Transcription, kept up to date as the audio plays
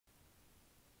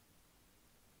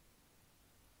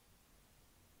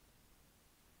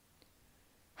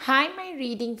Hi, my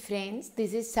reading friends.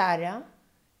 This is Sarah.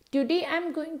 Today I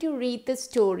am going to read the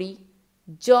story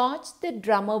George the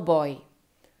Drummer Boy.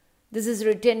 This is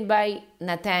written by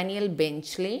Nathaniel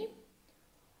Benchley.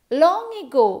 Long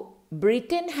ago,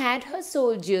 Britain had her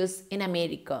soldiers in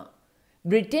America.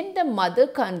 Britain, the mother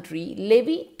country,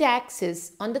 levied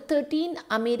taxes on the 13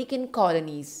 American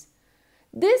colonies.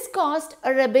 This caused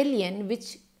a rebellion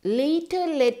which later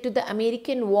led to the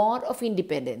American War of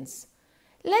Independence.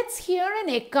 Let's hear an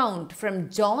account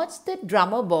from George the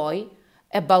Drummer Boy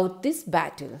about this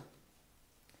battle.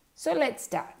 So let's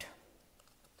start.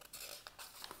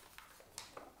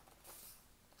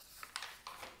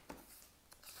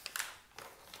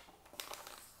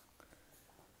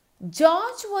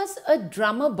 George was a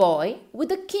drummer boy with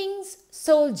the king's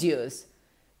soldiers.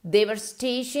 They were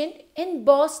stationed in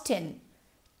Boston.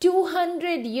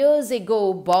 200 years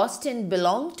ago, Boston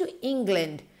belonged to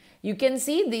England. You can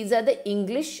see these are the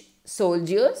English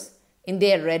soldiers in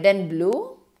their red and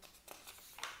blue.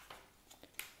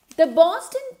 The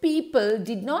Boston people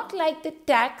did not like the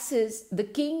taxes the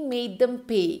king made them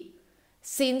pay.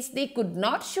 Since they could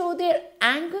not show their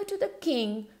anger to the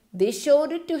king, they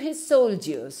showed it to his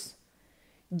soldiers.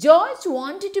 George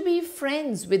wanted to be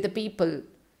friends with the people,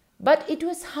 but it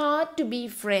was hard to be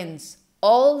friends.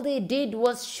 All they did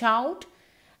was shout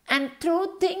and throw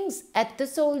things at the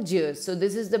soldiers. So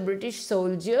this is the British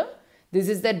soldier, this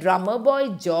is the drummer boy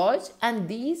George, and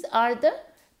these are the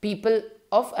people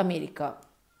of America.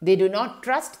 They do not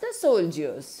trust the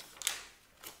soldiers.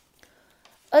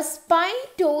 A spy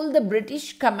told the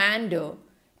British commander,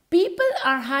 "People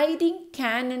are hiding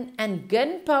cannon and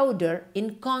gunpowder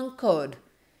in Concord."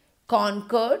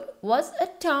 Concord was a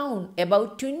town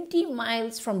about 20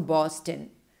 miles from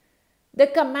Boston. The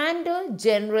commander,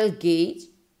 General Gage,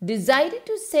 decided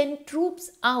to send troops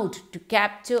out to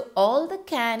capture all the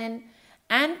cannon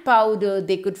and powder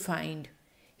they could find.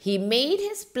 He made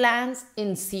his plans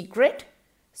in secret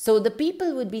so the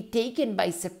people would be taken by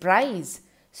surprise.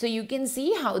 So you can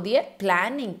see how they are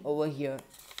planning over here.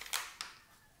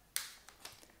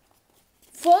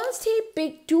 First, he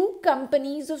picked 2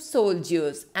 companies of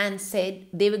soldiers and said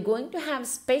they were going to have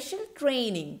special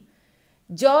training.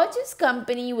 George's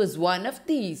company was one of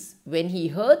these. When he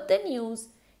heard the news,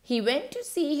 he went to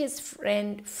see his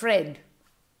friend Fred.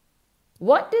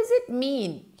 "What does it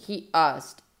mean?" he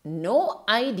asked. "No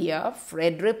idea,"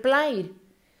 Fred replied.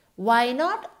 "Why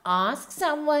not ask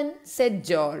someone?" said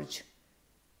George.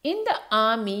 "In the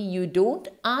army, you don't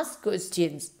ask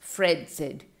questions," Fred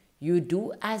said. "You do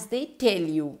as they tell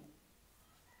you."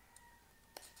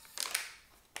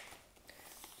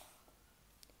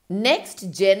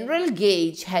 Next, General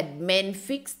Gage had men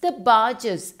fix the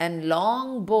barges and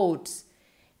long boats.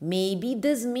 "Maybe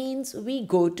this means we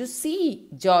go to sea,"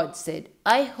 George said.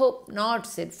 "I hope not,"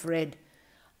 said Fred.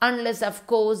 "Unless, of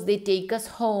course, they take us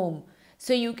home."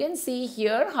 So you can see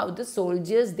here how the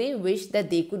soldiers, they wish that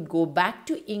they could go back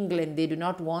to England. They do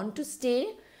not want to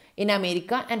stay in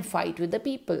America and fight with the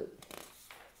people.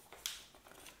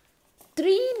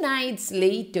 3 nights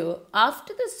later,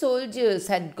 after the soldiers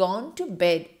had gone to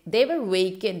bed, they were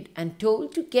wakened and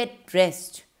told to get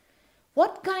dressed.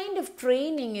 "What kind of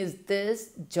training is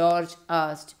this?" George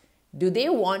asked. "Do they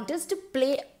want us to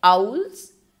play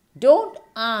owls?" "Don't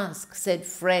ask," said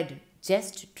Fred.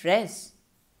 "Just dress."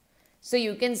 So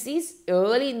you can see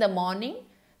early in the morning,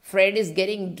 Fred is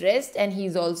getting dressed and he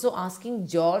is also asking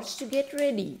George to get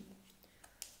ready.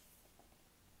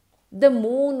 The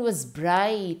moon was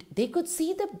bright. They could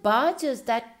see the barges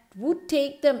that would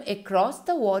take them across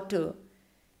the water.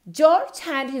 George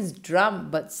had his drum,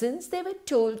 but since they were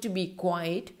told to be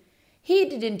quiet, he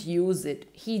didn't use it.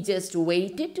 He just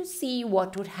waited to see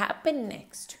what would happen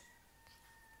next.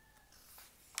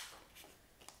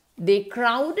 They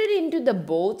crowded into the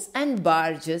boats and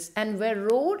barges and were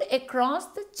rowed across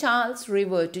the Charles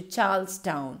River to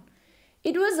Charlestown.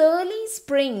 It was early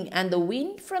spring and the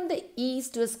wind from the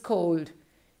east was cold.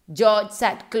 George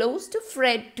sat close to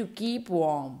Fred to keep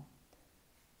warm.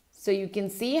 So you can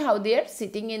see how they are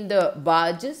sitting in the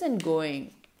barges and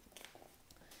going.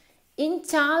 In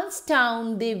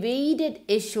Charlestown, they waded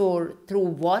ashore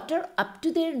through water up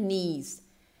to their knees.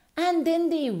 And then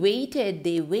they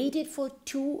waited for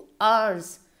 2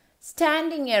 hours,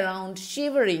 standing around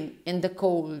shivering in the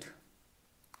cold.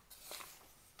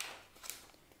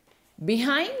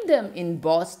 Behind them in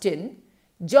Boston,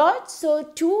 George saw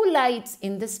 2 lights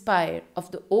in the spire of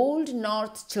the Old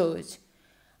North Church.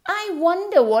 "I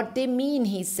wonder what they mean,"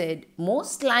 he said.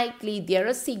 "Most likely they're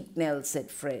a signal,"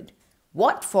 said Fred.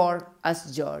 "What for?"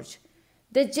 asked George.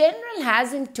 "The general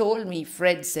hasn't told me,"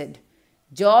 Fred said.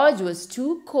 George was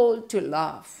too cold to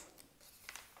laugh.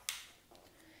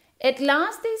 At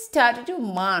last they started to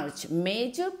march.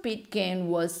 Major Pitcairn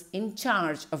was in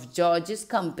charge of George's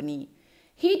company.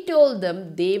 He told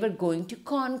them they were going to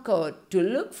Concord to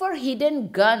look for hidden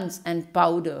guns and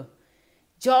powder.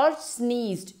 George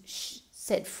sneezed. "Shh,"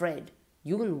 said Fred.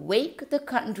 "You will wake the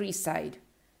countryside."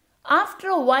 After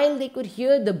a while they could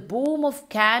hear the boom of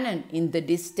cannon in the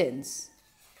distance.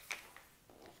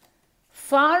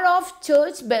 Far off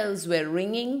church bells were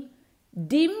ringing.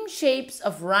 Dim shapes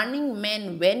of running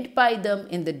men went by them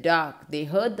in the dark. They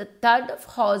heard the thud of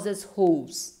horses'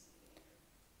 hoofs.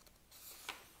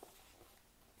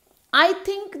 "I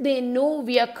think they know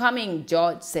we are coming,"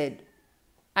 George said.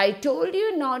 "I told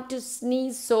you not to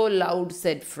sneeze so loud,"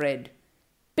 said Fred.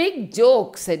 "Big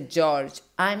joke," said George.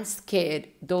 "I'm scared."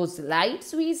 "Those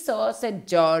lights we saw," said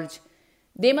George.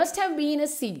 "They must have been a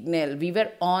signal. We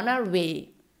were on our way."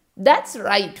 "That's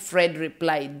right," Fred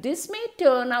replied. "This may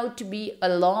turn out to be a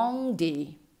long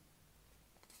day."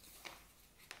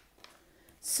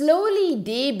 Slowly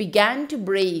day began to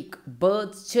break.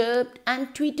 Birds chirped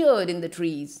and twittered in the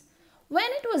trees.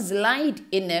 When it was light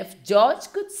enough,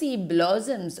 George could see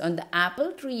blossoms on the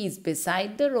apple trees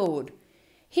beside the road.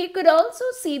 He could also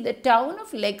see the town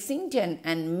of Lexington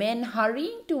and men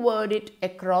hurrying toward it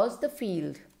across the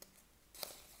field.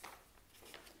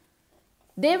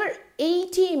 There were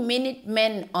 80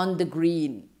 Minutemen on the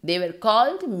green. They were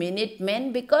called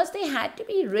Minutemen because they had to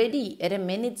be ready at a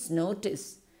minute's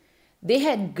notice. They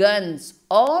had guns.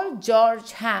 All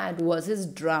George had was his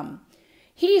drum.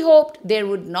 He hoped there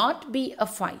would not be a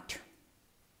fight.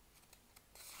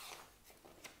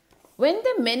 When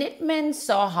the Minutemen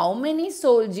saw how many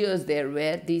soldiers there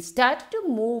were, they started to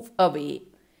move away.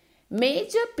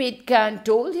 Major Pitcairn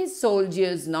told his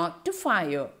soldiers not to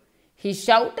fire. He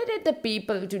shouted at the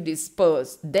people to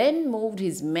disperse, then moved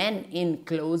his men in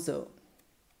closer.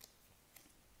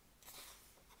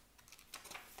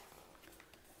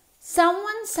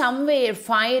 Someone somewhere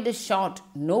fired a shot.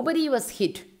 Nobody was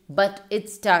hit, but it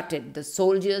started. The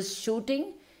soldiers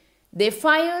shooting. They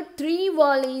fired 3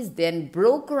 volleys, then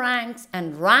broke ranks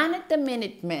and ran at the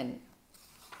Minutemen.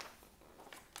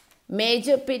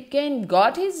 Major Pitcairn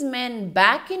got his men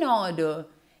back in order.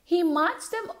 He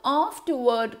marched them off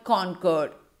toward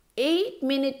Concord. 8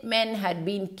 Minutemen had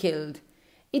been killed.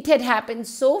 It had happened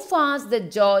so fast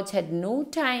that George had no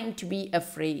time to be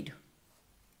afraid.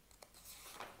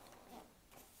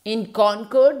 In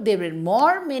Concord, there were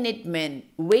more Minutemen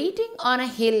waiting on a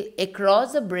hill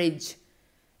across a bridge.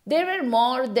 There were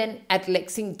more than at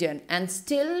Lexington, and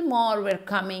still more were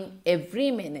coming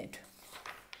every minute.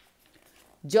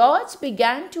 George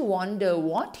began to wonder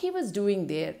what he was doing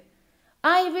there.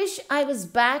 "I wish I was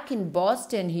back in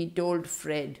Boston," he told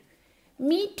Fred.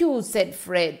 "Me too," said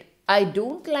Fred. "I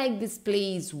don't like this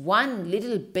place one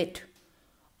little bit."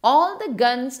 All the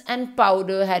guns and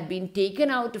powder had been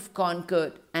taken out of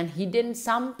Concord and hidden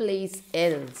someplace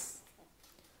else.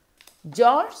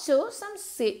 George saw some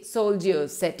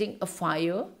soldiers setting a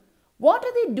fire. "What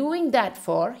are they doing that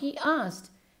for?" he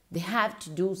asked. "They have to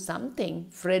do something,"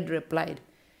 Fred replied.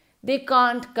 "They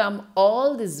can't come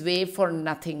all this way for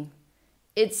nothing."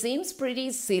 "It seems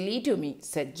pretty silly to me,"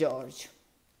 said George.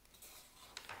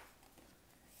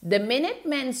 The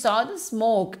Minutemen saw the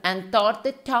smoke and thought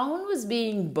the town was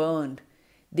being burned.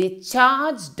 They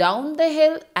charged down the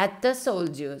hill at the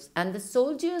soldiers, and the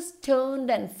soldiers turned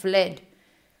and fled.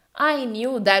 "I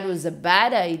knew that was a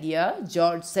bad idea,"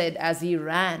 George said as he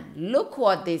ran. "Look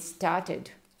what they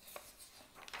started."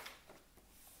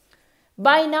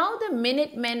 By now the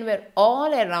Minutemen were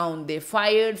all around. They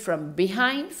fired from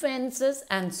behind fences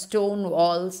and stone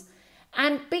walls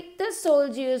and picked the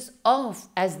soldiers off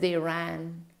as they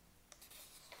ran.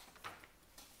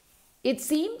 It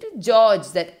seemed to George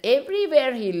that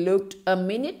everywhere he looked, a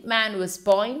Minuteman was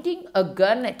pointing a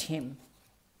gun at him.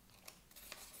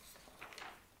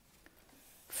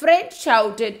 Fred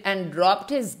shouted and dropped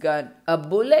his gun. A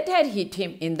bullet had hit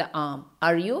him in the arm.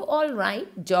 "Are you all right?"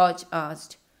 George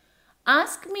asked.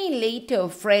 "Ask me later,"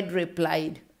 Fred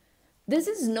replied. "This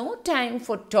is no time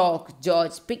for talk."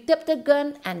 George picked up the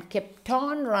gun and kept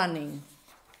on running.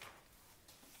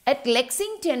 At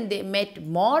Lexington, they met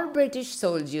more British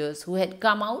soldiers who had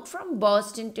come out from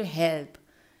Boston to help.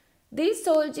 These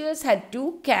soldiers had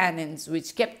 2 cannons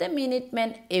which kept the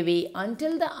Minutemen away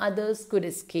until the others could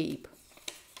escape.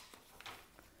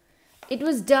 It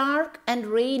was dark and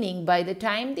raining by the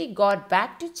time they got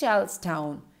back to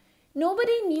Charlestown.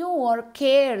 Nobody knew or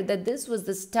cared that this was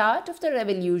the start of the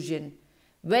Revolution.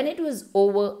 When it was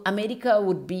over, America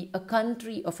would be a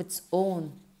country of its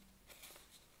own.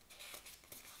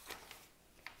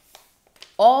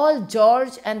 All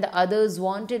George and the others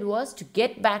wanted was to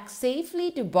get back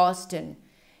safely to Boston.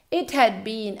 It had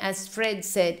been, as Fred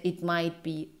said, it might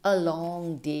be a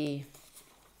long day.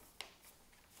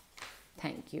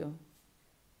 Thank you.